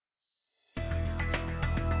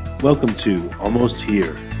Welcome to Almost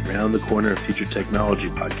Here, Round the Corner Future Technology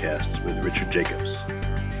podcast with Richard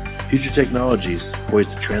Jacobs. Future technologies poised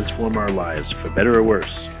to transform our lives for better or worse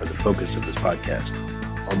are the focus of this podcast.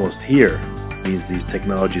 Almost Here means these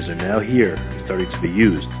technologies are now here and starting to be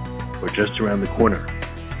used, or just around the corner,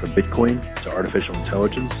 from Bitcoin to artificial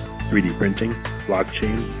intelligence, 3D printing,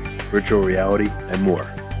 blockchain, virtual reality, and more.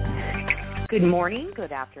 Good morning,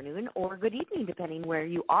 good afternoon, or good evening, depending where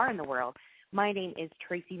you are in the world. My name is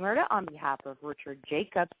Tracy Murda on behalf of Richard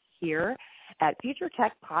Jacobs here at Future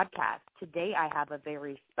Tech Podcast. Today I have a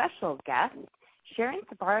very special guest, Sharon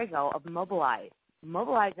Sbarigel of Mobilize.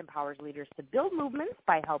 Mobilize empowers leaders to build movements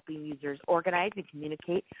by helping users organize and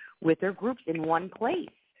communicate with their groups in one place.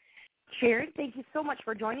 Sharon, thank you so much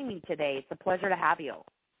for joining me today. It's a pleasure to have you.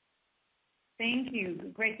 Thank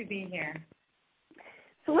you. Great to be here.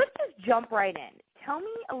 So let's just jump right in. Tell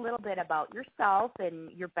me a little bit about yourself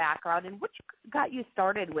and your background and what got you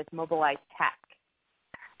started with Mobilize Tech.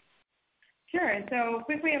 Sure. So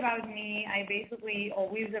quickly about me, I basically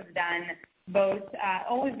always have done both,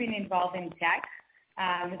 always been involved in tech.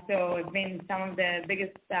 So I've been some of the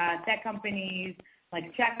biggest tech companies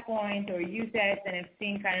like Checkpoint or UTES, and I've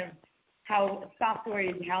seen kind of how software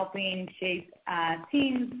is helping shape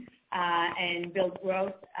teams and build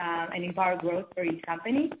growth and empower growth for each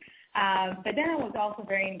company. But then I was also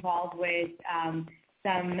very involved with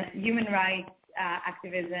some human rights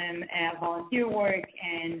activism, volunteer work,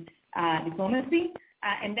 and diplomacy.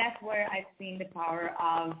 And that's where I've seen the power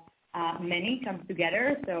of many come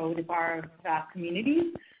together, so the power of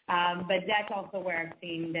communities. But that's also where I've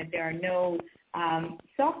seen that there is no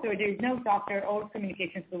software or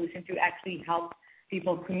communication solution to actually help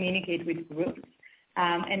people communicate with groups.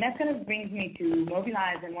 And that kind of brings me to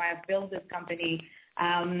Mobilize and why I've built this company.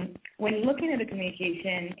 When looking at the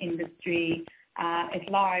communication industry at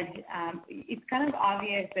large, it's kind of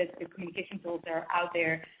obvious that the communication tools that are out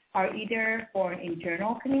there are either for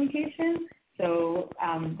internal communication, so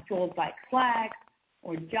tools like Slack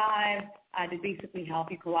or Jive that basically help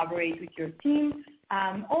you collaborate with your team,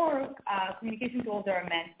 or communication tools that are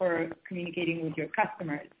meant for communicating with your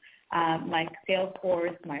customers, like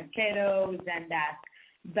Salesforce, Marketo, Zendesk.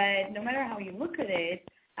 But no matter how you look at it,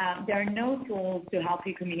 there are no tools to help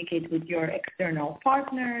you communicate with your external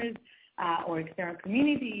partners or external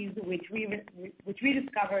communities, which we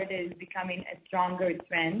discovered is becoming a stronger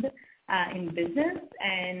trend in business,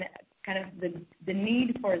 and kind of the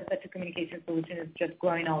need for such a communication solution is just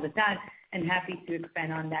growing all the time, and happy to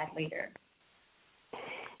expand on that later.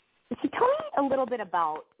 So tell me a little bit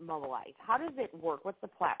about Mobilize. How does it work? What's the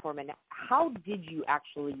platform, and how did you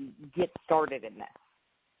actually get started in this?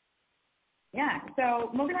 Yeah,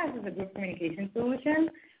 so Mobilize is a group communication solution.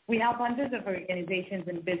 We help hundreds of organizations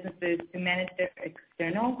and businesses to manage their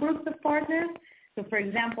external groups of partners. So, for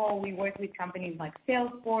example, we work with companies like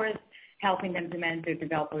Salesforce, helping them to manage their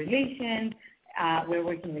developer relations. We're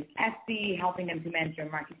working with Etsy, helping them to manage their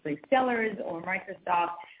marketplace sellers, or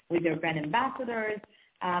Microsoft with their brand ambassadors.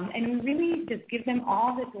 And we really just give them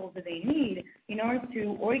all the tools that they need in order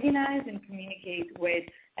to organize and communicate with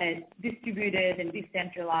a distributed and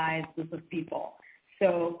decentralized group of people.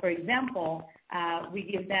 So, for example, we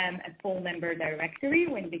give them a full member directory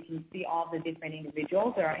when they can see all the different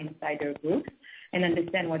individuals that are inside their groups and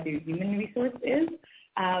understand what their human resource is.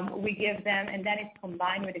 We give them, and then it's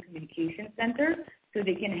combined with a communication center, so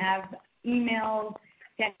they can have emails,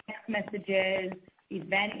 text messages,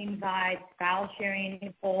 event invites, file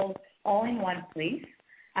sharing, polls, all in one place.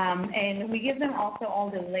 And we give them also all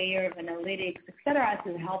the layer of analytics, et cetera,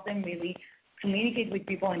 to help them really communicate with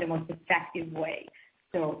people in the most effective way.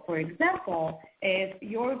 So, for example, if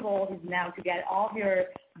your goal is now to get all of your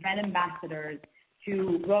brand ambassadors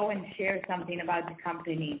to go and share something about the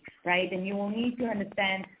company, right, then you will need to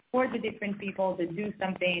understand for the different people that do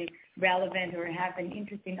something relevant or have an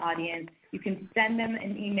interesting audience, you can send them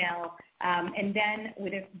an email and then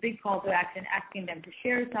with a big call to action asking them to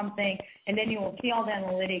share something, and then you will see all the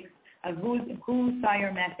analytics of who saw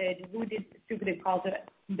your message, who took the call to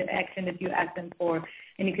the action that you asked them for,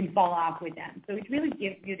 and you can follow up with them. So it really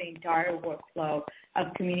gives you the entire workflow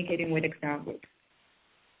of communicating with external groups.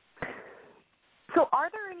 So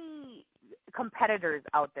are there any competitors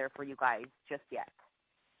out there for you guys just yet?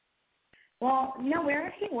 Well, no, we're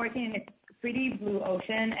actually working in a pretty blue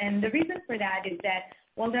ocean, and the reason for that is that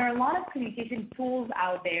while there are a lot of communication tools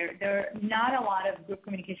out there, there are not a lot of group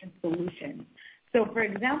communication solutions. So, for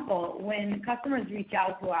example, when customers reach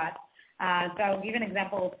out to us, so I'll give an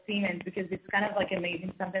example of Siemens because it's kind of like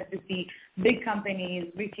amazing sometimes to see big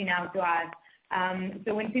companies reaching out to us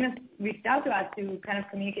So when Siemens reached out to us to kind of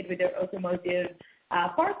communicate with their automotive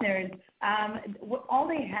partners, all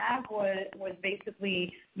they have was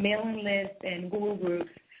basically mailing lists and Google groups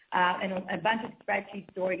and a bunch of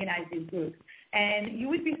spreadsheets to organize these groups. And you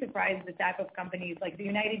would be surprised the type of companies like the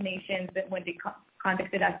United Nations that when they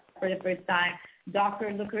contacted us for the first time,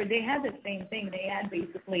 Dr. Looker, they had the same thing. They had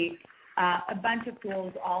basically a bunch of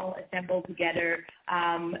tools all assembled together,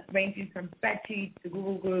 ranging from spreadsheets to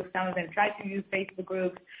Google groups. Some of them tried to use Facebook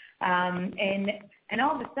groups. And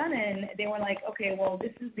all of a sudden, they were like, okay, well,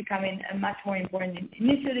 this is becoming a much more important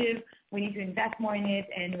initiative. We need to invest more in it,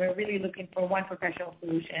 and we're really looking for one professional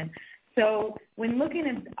solution. So when looking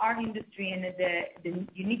at our industry and the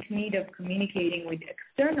unique need of communicating with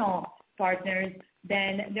external partners,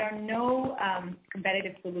 then there are no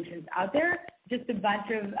competitive solutions out there, just a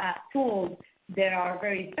bunch of tools that are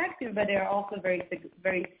very effective, but they're also very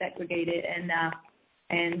segregated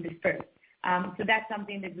and dispersed. So that's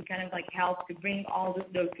something that we kind of like help to bring all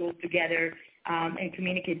those tools together and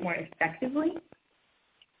communicate more effectively.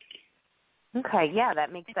 Okay, yeah,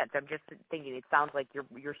 that makes sense. I'm just thinking it sounds like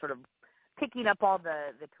you're sort of picking up all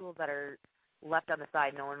the tools that are left on the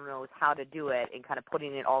side, no one knows how to do it, and kind of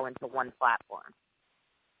putting it all into one platform.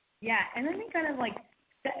 Yeah, and let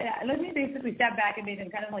me basically step back a bit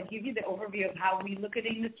and kind of like give you the overview of how we look at the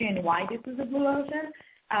industry and why this is a blue ocean.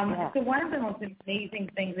 So one of the most amazing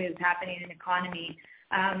things that is happening in the economy,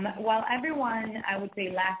 while everyone, I would say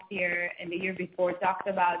last year and the year before, talked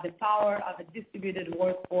about the power of a distributed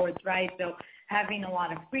workforce, right? So having a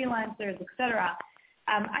lot of freelancers, et cetera.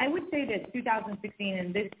 I would say that 2016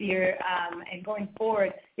 and this year and going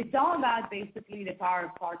forward, it's all about basically the power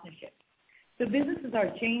of partnerships. So businesses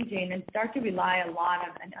are changing and start to rely a lot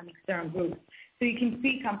on external groups. So you can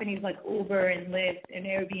see companies like Uber and Lyft and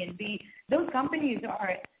Airbnb. Those companies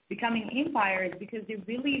are becoming empires because they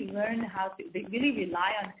really they really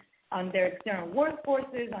rely on their external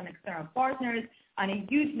workforces, on external partners, on a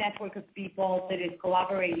huge network of people that is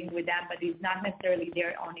collaborating with them, but is not necessarily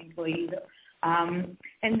their own employees. And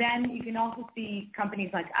then you can also see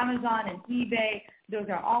companies like Amazon and eBay. Those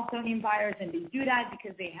are also empires, and they do that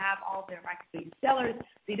because they have all their marketplace sellers.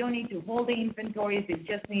 They don't need to hold the inventories. They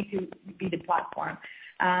just need to be the platform.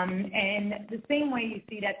 And the same way you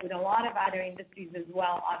see that with a lot of other industries as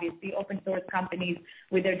well, obviously open source companies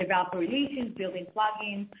with their developer relations, building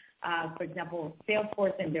plugins, for example,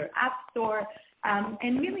 Salesforce and their app store.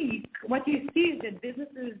 And really what you see is that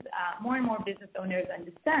businesses, more and more business owners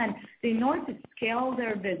understand that in order to scale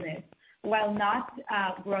their business while not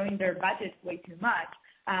growing their budgets way too much,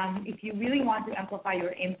 if you really want to amplify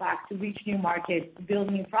your impact, to reach new markets, to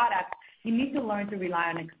build new products, you need to learn to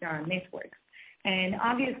rely on external networks. And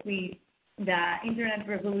obviously, the internet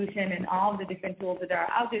revolution and all the different tools that are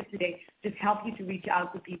out there today just help you to reach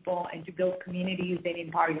out to people and to build communities that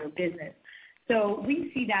empower your business. So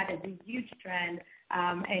we see that as a huge trend,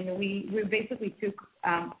 and we basically took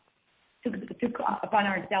upon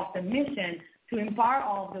ourselves the mission to empower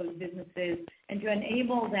all of those businesses and to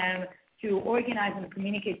enable them to organize and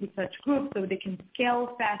communicate with such groups so they can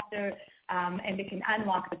scale faster and they can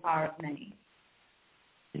unlock the power of many.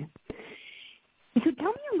 Yeah. So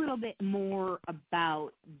tell me a little bit more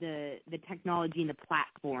about the technology and the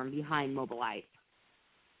platform behind Mobilize.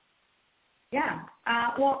 Yeah.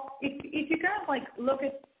 Well, if you kind of like look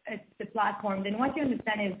at the platform, then what you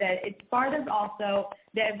understand is that it's part of also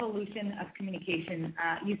the evolution of communication.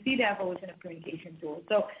 You see the evolution of communication tools.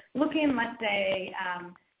 So looking, let's say,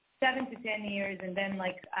 7 to 10 years, and then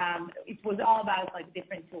it was all about like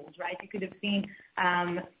different tools, right? You could have seen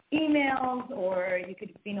emails, or you could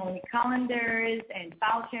have seen only calendars and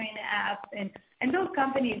file sharing apps, and those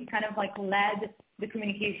companies kind of like led the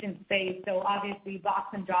communication space. So obviously Box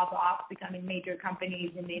and Dropbox becoming major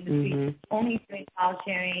companies in the industry, only doing file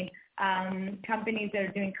sharing. Companies that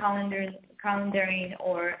are doing calendaring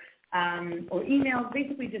or emails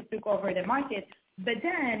basically just took over the market. But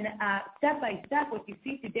then step by step, what you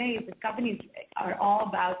see today is that companies are all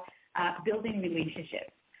about building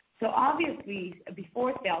relationships. So obviously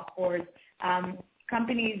before Salesforce,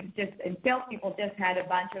 companies and salespeople just had a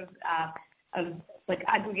bunch of like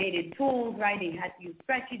aggregated tools, right? They had to use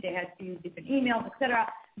spreadsheets, they had to use different emails, et cetera.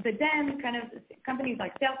 But then kind of companies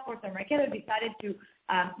like Salesforce and Marketo decided to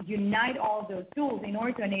unite all of those tools in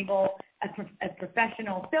order to enable a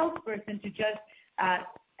professional salesperson to just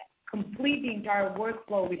complete the entire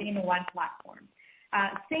workflow within one platform.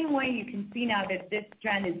 Same way you can see now that this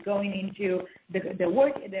trend is going into the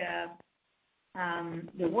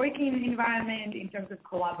working environment in terms of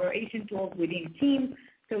collaboration tools within teams.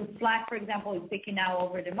 So Slack, for example, is taking now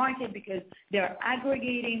over the market because they're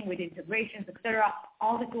aggregating with integrations, et cetera,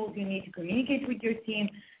 all the tools you need to communicate with your team.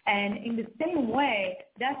 And in the same way,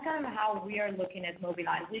 that's kind of how we are looking at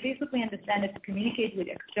Mobilize. We basically understand that to communicate with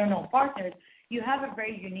external partners, you have a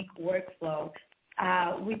very unique workflow,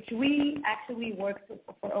 which we actually worked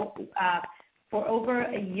for over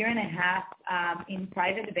a year and a half in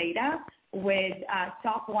private beta with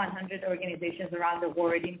top 100 organizations around the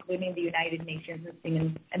world, including the United Nations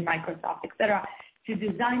and Microsoft, et cetera, to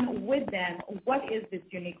design with them what is this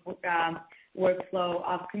unique workflow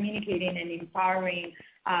of communicating and empowering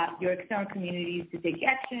your external communities to take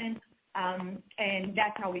action. And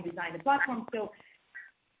that's how we designed the platform. So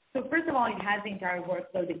first of all, it has the entire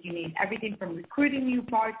workflow that you need, everything from recruiting new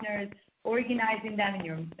partners, organizing them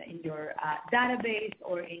in your database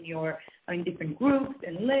or in different groups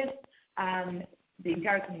and lists, the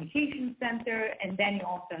entire communication center, and then you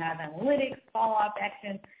also have analytics, follow-up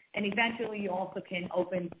actions, and eventually you also can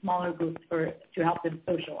open smaller groups to help them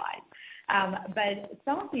socialize. But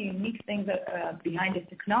some of the unique things behind this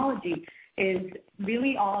technology is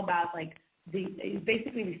really all about is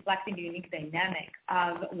basically reflecting the unique dynamic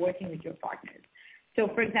of working with your partners. So,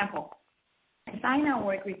 for example, if I now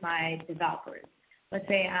work with my developers, let's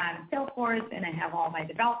say I'm Salesforce and I have all my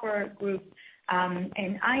developer groups,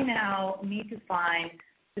 and I now need to find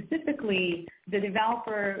specifically the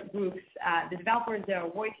developer groups, the developers that are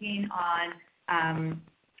working on,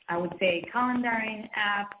 I would say, calendaring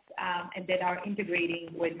apps and that are integrating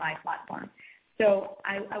with my platform. So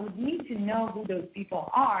I would need to know who those people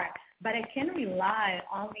are, but I can rely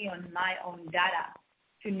only on my own data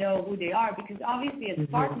to know who they are, because obviously as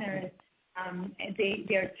partners,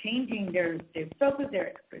 they're changing their focus, their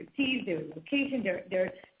expertise, their location.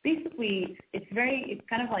 They're basically it's very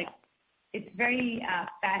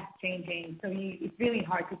fast changing. So it's really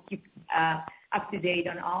hard to keep up to date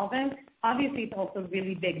on all of them. Obviously, it's also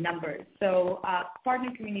really big numbers. So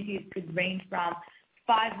partner communities could range from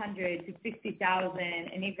 500 to 50,000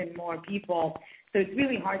 and even more people. So it's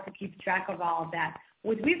really hard to keep track of all of that.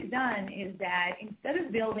 What we've done is that instead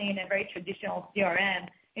of building a very traditional CRM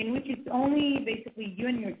in which it's only basically you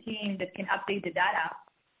and your team that can update the data,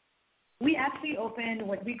 we actually opened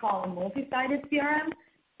what we call a multi-sided CRM.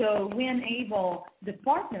 So we enable the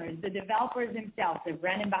partners, the developers themselves, the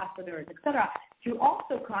brand ambassadors, et cetera, to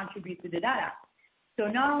also contribute to the data. So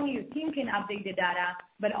not only your team can update the data,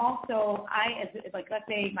 but also let's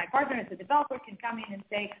say my partner as a developer can come in and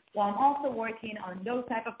say, well, I'm also working on those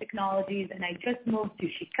type of technologies and I just moved to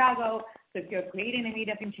Chicago. So if you're creating a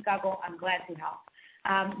meetup in Chicago, I'm glad to help.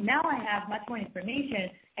 Now I have much more information,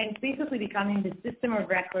 and it's basically becoming the system of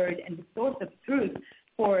record and the source of truth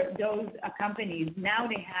for those companies. Now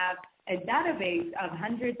they have a database of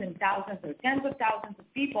hundreds and thousands or tens of thousands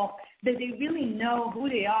of people that they really know who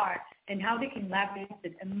they are and how they can leverage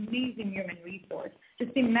this amazing human resource.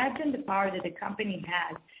 Just imagine the power that a company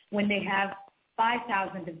has when they have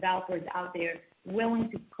 5,000 developers out there willing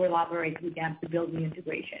to collaborate with them to build new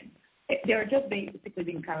integration. They're just basically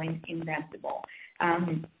becoming invincible.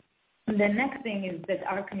 The next thing is that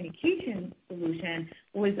our communication solution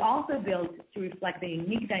was also built to reflect the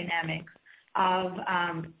unique dynamics of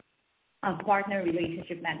partner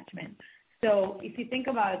relationship management. So if you think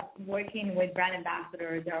about working with brand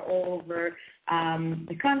ambassadors, they're all over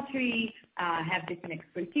the country, have different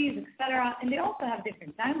expertise, et cetera, and they also have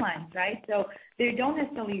different timelines, right? So they don't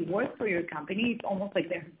necessarily work for your company. It's almost like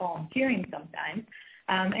they're volunteering sometimes.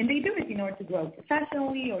 And they do it in order to grow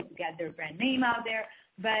professionally or to get their brand name out there.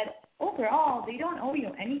 But overall, they don't owe you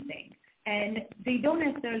anything. And they don't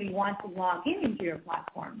necessarily want to log into your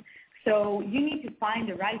platform. So you need to find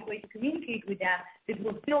the right way to communicate with them that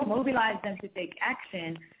will still mobilize them to take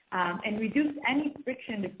action and reduce any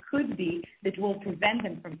friction that will prevent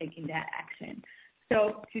them from taking that action.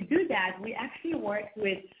 So to do that, we actually work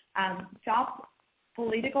with top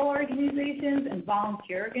political organizations and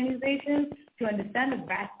volunteer organizations to understand the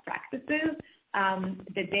best practices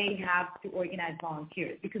that they have to organize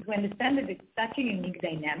volunteers. Because we understand that it's such a unique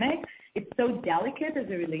dynamic, it's so delicate as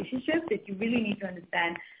a relationship that you really need to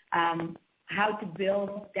understand how to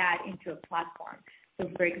build that into a platform. So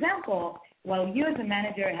for example, while you as a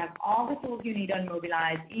manager have all the tools you need on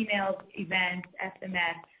Mobilize, emails, events,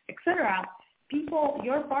 SMS, etc.,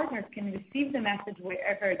 your partners can receive the message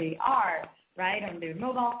wherever they are, right, on their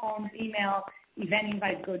mobile phones, email, event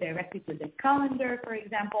invites go directly to the calendar, for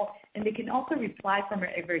example, and they can also reply from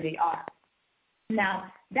wherever they are.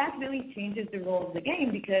 Now, that really changes the role of the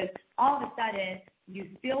game because all of a sudden, you're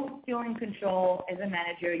still in control as a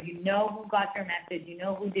manager. You know who got your message. You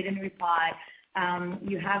know who didn't reply.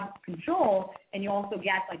 you have control, and you also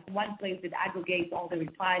get like one place that aggregates all the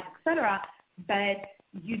replies, etc. But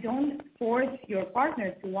you don't force your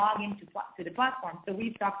partners to log into to the platform. So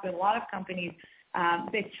we've talked to a lot of companies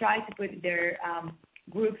that try to put their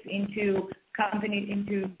groups into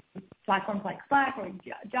platforms like Slack or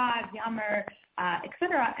Jive, Yammer,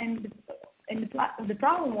 etc. And the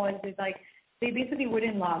problem was like they basically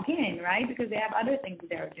wouldn't log in, right? Because they have other things that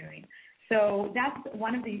they're doing. So that's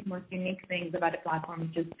one of the most unique things about the platform,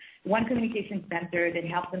 is just one communication center that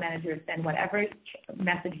helps the manager send whatever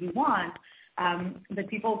message he wants, but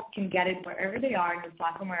people can get it wherever they are, in the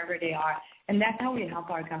platform wherever they are. And that's how we help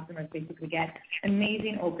our customers basically get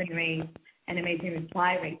amazing open rates and amazing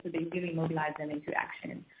reply rates, so they really mobilize them into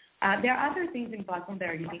action. There are other things in platform that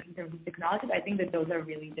are unique in terms of technology, but I think that those are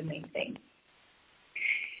really the main things.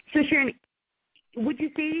 So Sharon, would you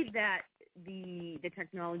say that the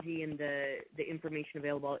technology and the information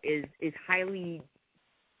available is highly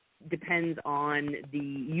depends on the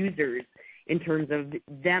users in terms of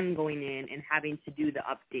them going in and having to do the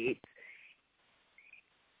updates?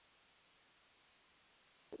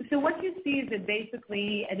 So what you see is that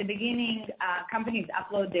basically at the beginning, companies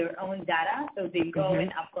upload their own data. So they go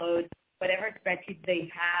and upload whatever spreadsheets they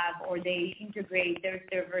have, or they integrate their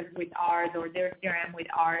servers with ours or their CRM with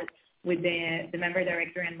ours, with the member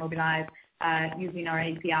directory and Mobilize using our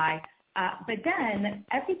API. But then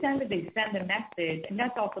every time that they send a message, and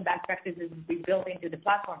that's also best practices we built into the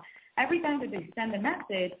platform, every time that they send a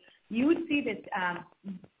message, you would see that,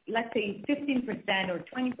 let's say 15% or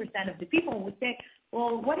 20% of the people would say,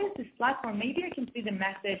 well, what is this platform? Maybe I can see the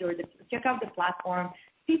message or check out the platform,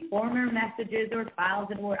 see former messages or files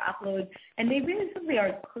that were uploaded. And they really simply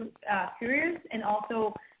are curious and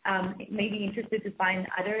also maybe interested to find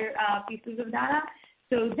other pieces of data.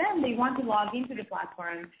 So then they want to log into the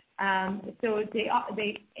platform. So they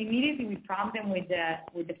immediately, we prompt them with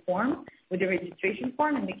the form, with the registration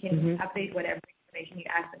form, and they can update whatever information you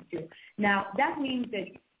ask them to. Now, that means that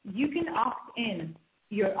you can opt in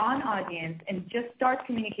your own audience and just start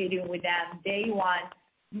communicating with them day one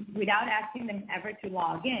without asking them ever to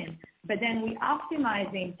log in. But then we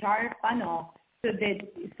optimize the entire funnel so that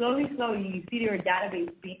slowly you see your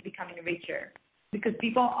database becoming richer. Because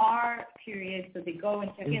people are curious, so they go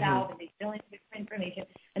and check it out, and they fill in different information,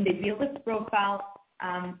 and they build this profile.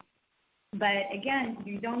 But again,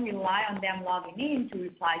 you don't rely on them logging in to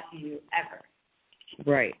reply to you ever.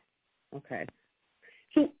 Right. Okay.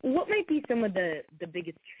 So what might be some of the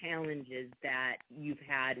biggest challenges that you've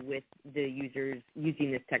had with the users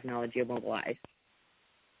using this technology of Mobilize?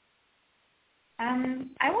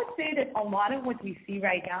 I would say that a lot of what we see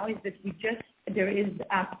right now is that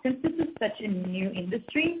since this is such a new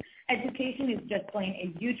industry, education is just playing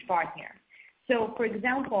a huge part here. So, for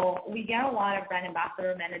example, we get a lot of brand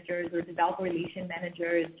ambassador managers or developer relation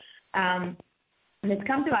managers that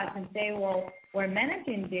come to us and say, well, we're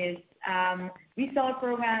managing this reseller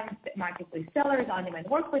programs, marketplace sellers, on-demand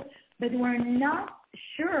workforce, but we're not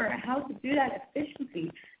sure how to do that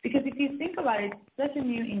efficiently. Because if you think about it, it's such a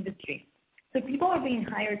new industry. So people are being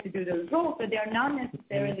hired to do those roles, but they're not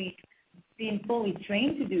necessarily being fully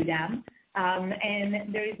trained to do them.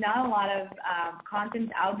 And there is not a lot of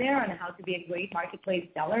content out there on how to be a great marketplace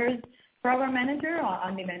sellers program manager or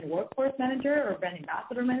on-demand workforce manager or brand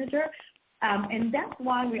ambassador manager. And that's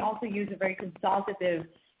why we also use a very consultative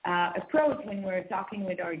approach when we're talking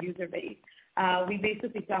with our user base. We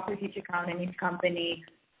basically talk with each account and each company.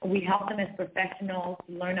 We help them as professionals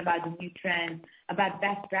to learn about the new trends, about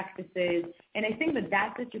best practices. And I think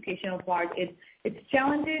that educational part, it's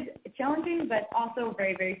challenging, but also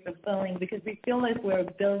very, very fulfilling, because we feel like we're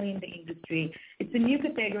building the industry. It's a new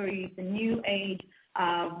category. It's a new age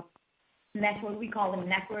of network. We call them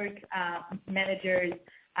network managers,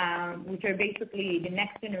 which are basically the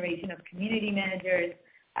next generation of community managers.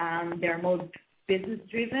 They're most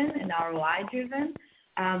business-driven and ROI-driven.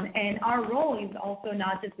 And our role is also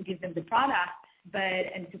not just to give them the product,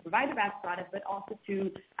 and to provide the best product, but also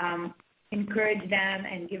to encourage them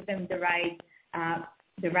and give them the right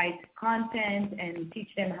content and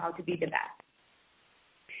teach them how to be the best.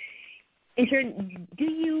 And Sharon, do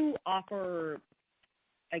you offer,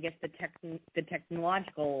 I guess, the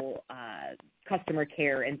technological customer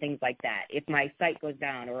care and things like that? If my site goes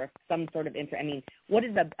down, or if some sort of what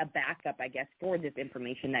is a backup, I guess, for this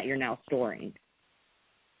information that you're now storing?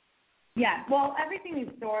 Yeah, well, everything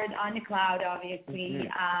is stored on the cloud, obviously,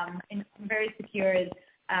 in very secure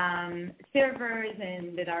servers,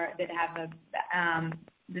 and that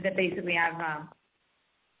basically have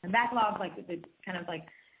a backlog, that kind of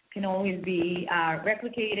can always be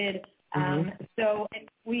replicated. So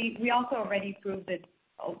we also already proved that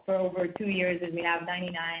for over 2 years is we have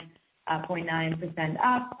 99.9%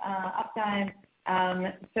 uptime.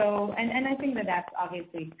 So I think that's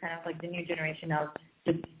obviously kind of like the new generation of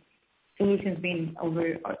just solutions being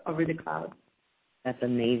over the cloud. That's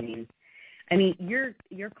amazing. I mean, your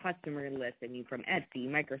customer list, I mean, from Etsy,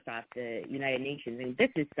 Microsoft, to United Nations, and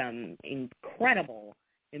this is some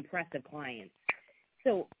impressive clients.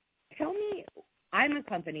 So tell me, I'm a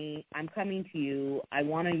company, I'm coming to you, I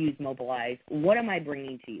want to use Mobilize. What am I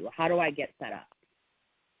bringing to you? How do I get set up?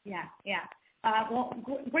 Yeah. Well,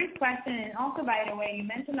 great question. And also, by the way, you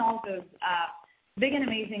mentioned all those big and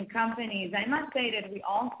amazing companies. I must say that we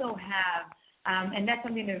also have, and that's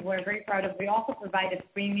something that we're very proud of, we also provide a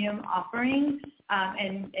premium offering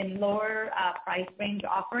and lower price range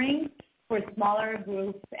offerings for smaller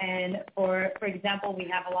groups. And for example, we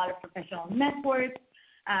have a lot of professional networks.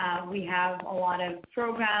 We have a lot of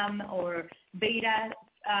program or beta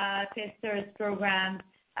testers programs,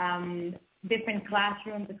 different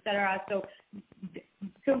classrooms, etc.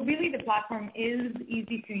 So really the platform is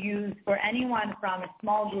easy to use for anyone from a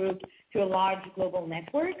small group to a large global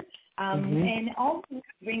network. And all you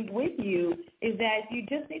bring with you is that you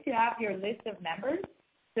just need to have your list of members,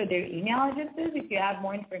 so their email addresses. If you have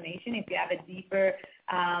more information, if you have a deeper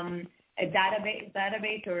a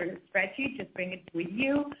database or spreadsheet, just bring it with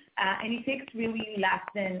you. And it takes really less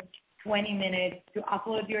than 20 minutes to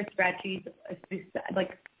upload your spreadsheet,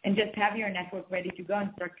 and just have your network ready to go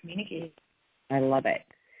and start communicating. I love it.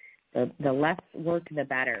 The less work, the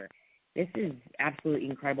better. This is absolutely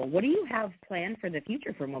incredible. What do you have planned for the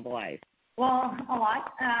future for Mobilize? Well, a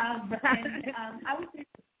lot. I would say,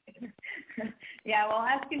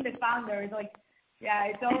 asking the founders,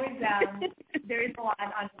 it's always, there is a lot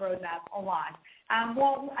on the roadmap, a lot.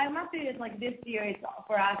 Well, I must say that this year,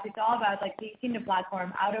 for us, it's all about taking the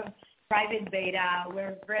platform out of private beta.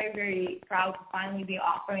 We're very, very proud to finally be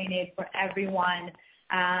offering it for everyone.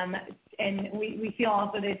 And we feel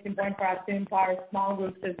also that it's important for us to empower small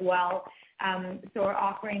groups as well. So our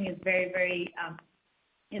offering is very,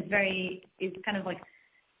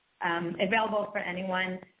 available for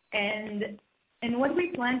anyone. And what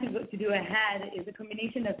we plan to do ahead is a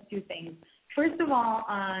combination of two things. First of all,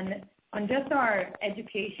 on just our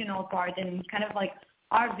educational part and kind of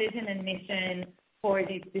our vision and mission for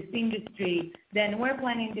this industry, then we're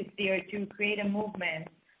planning this year to create a movement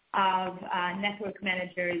of network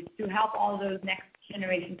managers to help all those next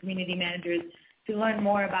generation community managers to learn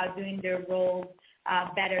more about doing their roles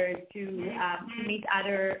better, to meet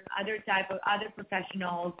other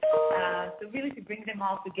professionals, so really to bring them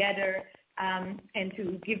all together and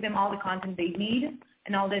to give them all the content they need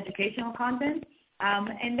and all the educational content.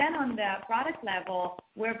 And then on the product level,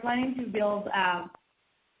 we're planning to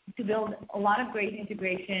build a lot of great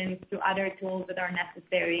integrations to other tools that are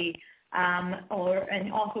necessary.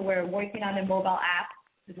 And also we're working on a mobile app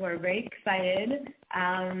that we're very excited,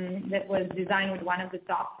 that was designed with one of the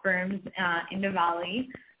top firms in the Valley.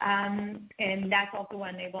 And that's also will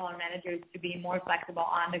enable our managers to be more flexible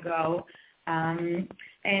on the go.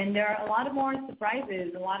 And there are a lot of more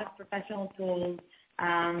surprises, a lot of professional tools,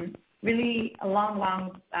 really a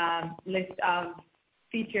long list of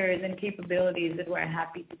features and capabilities that we're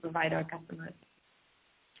happy to provide our customers.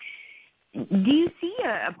 Do you see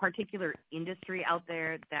a particular industry out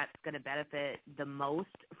there that's going to benefit the most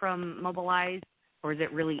from Mobilize, or is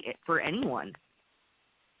it really for anyone?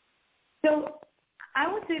 So I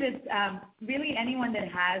would say that really anyone that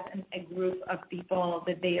has a group of people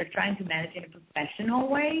that they are trying to manage in a professional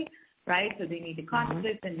way, right? So they need the contact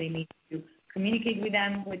list and they need to communicate with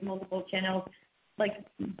them with multiple channels.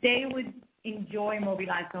 They would enjoy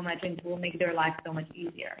Mobilize so much, and it will make their life so much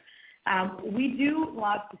easier. We do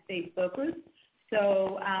love to stay focused.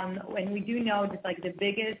 So when we do know that the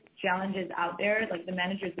biggest challenges out there, the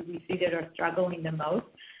managers that we see that are struggling the most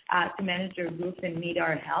to manage their groups and need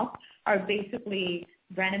our help, are basically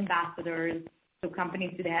brand ambassadors. So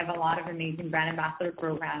companies that have a lot of amazing brand ambassador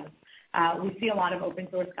programs. We see a lot of open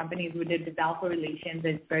source companies with their developer relations.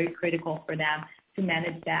 It's very critical for them to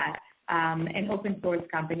manage that. And open source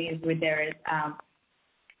companies with their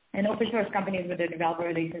developer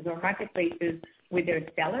relations or marketplaces with their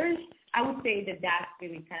sellers. I would say that that's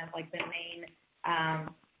really kind of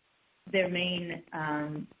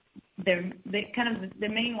the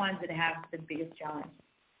main ones that have the biggest challenge.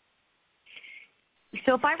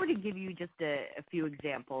 So if I were to give you just a few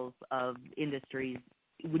examples of industries,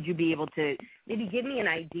 would you be able to maybe give me an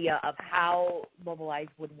idea of how Mobilize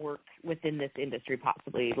would work within this industry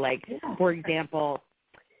possibly? For example,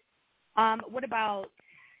 what about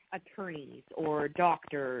attorneys or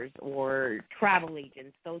doctors or travel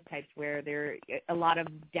agents, those types where a lot of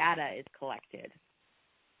data is collected?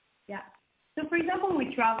 Yeah. So, for example,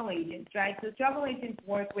 with travel agents, right? So travel agents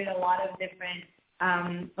work with a lot of different,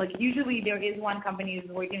 usually there is one company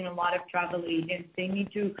who's working with a lot of travel agents. They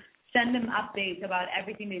need to send them updates about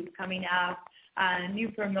everything that's coming up, new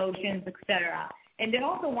promotions, etc. And they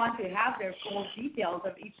also want to have their full details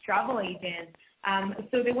of each travel agent.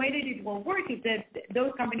 So the way that it will work is that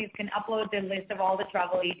those companies can upload the list of all the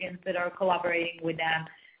travel agents that are collaborating with them.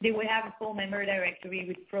 They will have a full member directory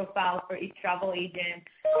with profiles for each travel agent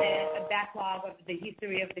and a backlog of the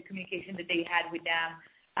history of the communication that they had with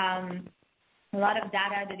them. A lot of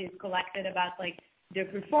data that is collected about like their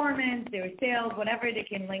performance, their sales, whatever they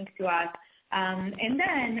can link to us. And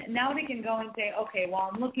then now they can go and say, okay, well,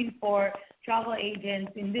 I'm looking for travel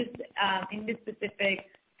agents in this specific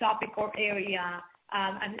topic or area,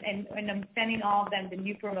 and I'm sending all of them the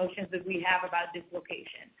new promotions that we have about this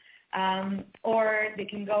location. Or they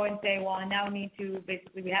can go and say, well, I now need to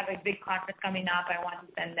basically, we have a big conference coming up. I want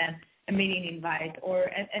to send them a meeting invite or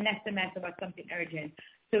an SMS about something urgent.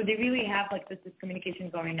 So they really have like this communication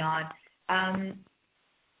going on.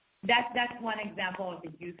 That's one example of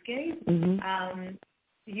the use case. Mm-hmm.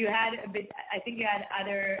 You had a bit. I think you had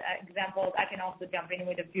other examples. I can also jump in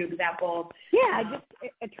with a few examples. Yeah, just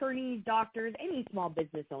attorneys, doctors, any small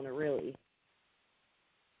business owner, really.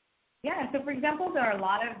 Yeah. So, for example,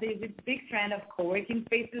 there's a big trend of co-working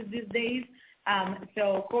spaces these days.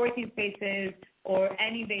 So, co-working spaces or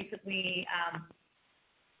any basically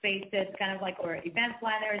space that's kind of like, or event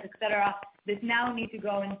planners, etc. That now need to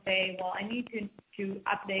go and say, well, I need to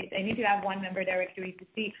update. I need to have one member directory to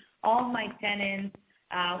see all of my tenants.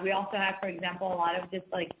 We also have, for example, a lot of just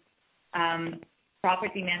like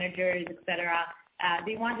property managers, etc.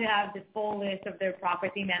 They want to have the full list of their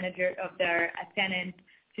property manager, of their tenants,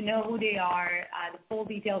 to know who they are, the full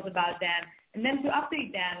details about them, and then to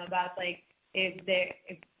update them about like if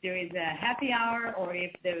there is a happy hour or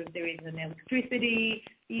if there is an electricity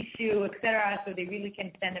issue, etc. So they really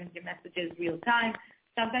can send them the messages real time.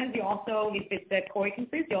 Sometimes you also, if it's a co-working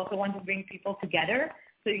space, you also want to bring people together.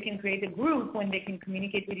 So you can create a group when they can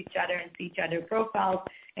communicate with each other and see each other's profiles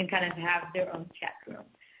and kind of have their own chat room.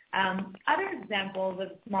 Other examples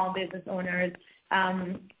of small business owners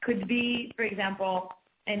could be, for example,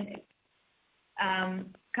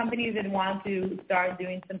 companies that want to start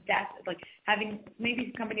doing some tests, like having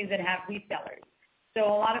maybe companies that have resellers. So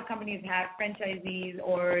a lot of companies have franchisees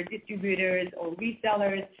or distributors or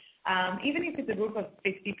resellers, even if it's a group of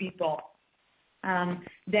 50 people.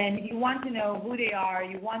 Then you want to know who they are.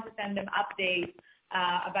 You want to send them updates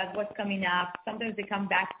about what's coming up. Sometimes they come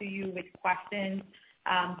back to you with questions,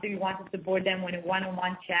 so you want to support them with a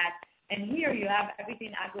one-on-one chat. And here you have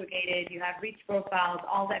everything aggregated. You have rich profiles,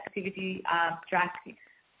 all the activity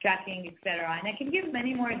tracking, etc. And I can give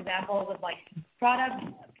many more examples of like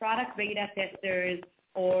product beta testers,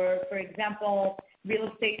 or for example, real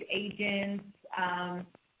estate agents.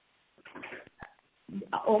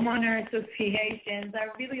 Homeowner associations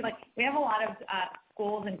are really like, we have a lot of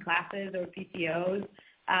schools and classes or PTOs.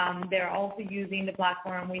 They're also using the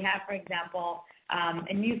platform. We have, for example,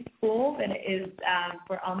 a new school that is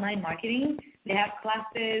for online marketing. They have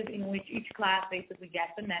classes in which each class basically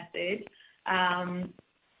gets a message,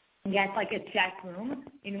 gets like a chat room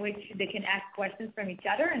in which they can ask questions from each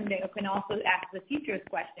other, and they can also ask the teachers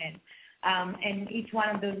questions. And each one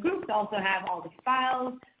of those groups also have all the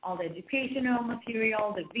files, all the educational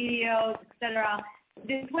material, the videos, etc.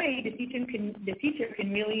 This way, the teacher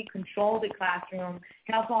can really control the classroom,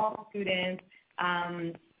 help all the students,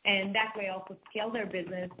 and that way also scale their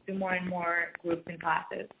business to more and more groups and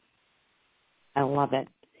classes. I love it.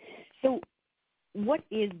 So what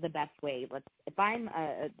is the best way? If I'm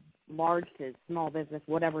a large to small business,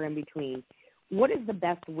 whatever in between, what is the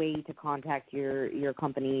best way to contact your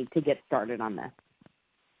company to get started on this?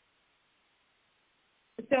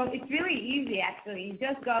 So it's really easy, actually. You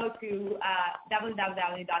just go to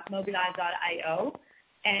www.mobilize.io,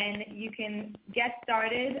 and you can get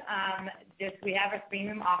started. We have a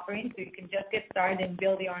premium offering, so you can just get started and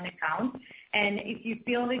build your own account. And if you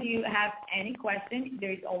feel that you have any questions,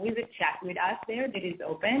 there is always a chat with us there that is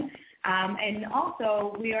open. And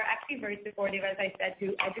also, we are actually very supportive, as I said,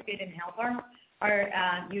 to educate and help our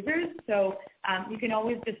users. So you can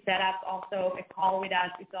always just set up also a call with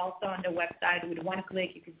us. It's also on the website. With one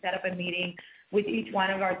click, you can set up a meeting with each one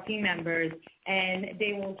of our team members, and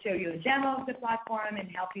they will show you a demo of the platform and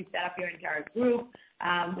help you set up your entire group.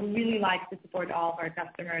 We really like to support all of our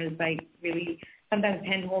customers by really sometimes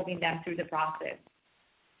hand-holding them through the process.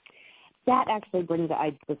 That actually brings,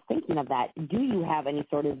 I was thinking of that. Do you have any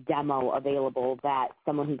sort of demo available that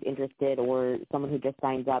someone who's interested or someone who just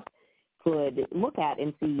signs up could look at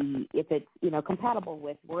and see if it's, compatible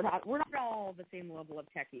with. We're not all the same level of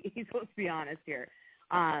techie, let's be honest here.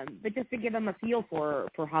 But just to give them a feel for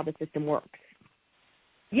how the system works.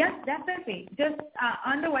 Yes, definitely. Just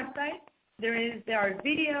on the website, there are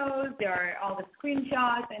videos, there are all the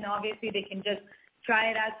screenshots, and obviously they can just try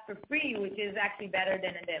it out for free, which is actually better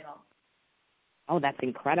than a demo. Oh, that's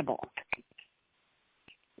incredible.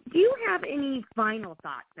 Do you have any final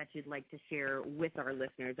thoughts that you'd like to share with our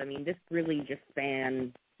listeners? I mean, this really just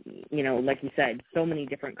spans, like you said, so many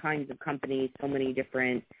different kinds of companies, so many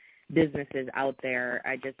different businesses out there.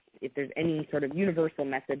 If there's any sort of universal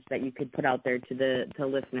message that you could put out there to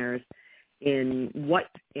listeners in what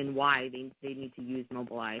and why they need to use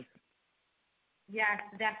Mobilize. Yes,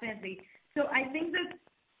 definitely. So I think that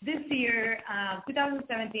this year,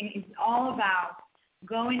 2017, is all about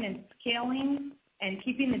going and scaling and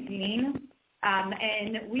keeping it lean.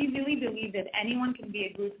 And we really believe that anyone can be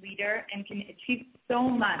a group leader and can achieve so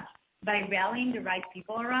much by rallying the right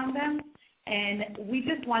people around them. And we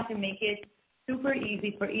just want to make it super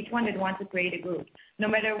easy for each one that wants to create a group. No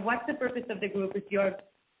matter what the purpose of the group, if you're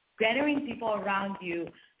gathering people around you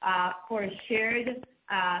for a shared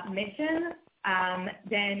mission,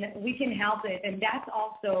 then we can help it. And that's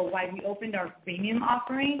also why we opened our premium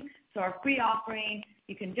offering. So our free offering,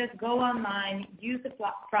 you can just go online, use the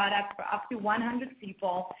product for up to 100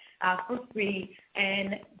 people for free.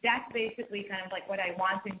 And that's basically kind of like what I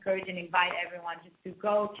want to encourage and invite everyone just to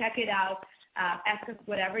go check it out, ask us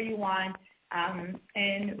whatever you want,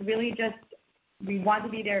 and really just we want to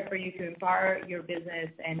be there for you to empower your business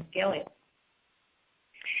and scale it.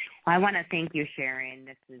 Well, I want to thank you, Sharon.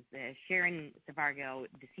 This is Sharon Savargo,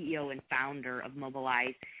 the CEO and founder of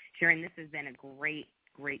Mobilize. Sharon, this has been a great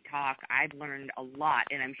talk. I've learned a lot,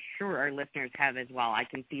 and I'm sure our listeners have as well. I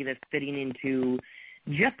can see this fitting into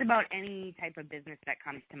just about any type of business that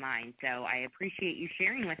comes to mind. So I appreciate you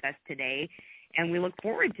sharing with us today, and we look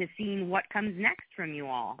forward to seeing what comes next from you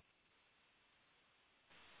all.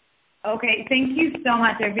 Okay, thank you so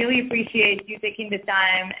much. I really appreciate you taking the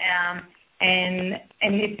time, and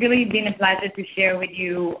it's really been a pleasure to share with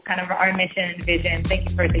you kind of our mission and vision. Thank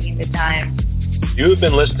you for taking the time. You have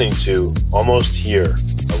been listening to Almost Here,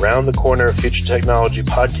 Around the Corner Future Technology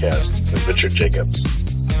podcast with Richard Jacobs.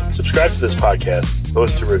 Subscribe to this podcast,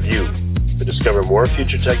 post a review to discover more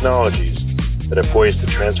future technologies that are poised to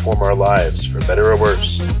transform our lives for better or worse,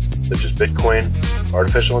 such as Bitcoin,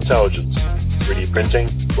 artificial intelligence, 3D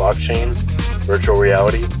printing, blockchain, virtual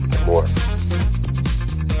reality, and more.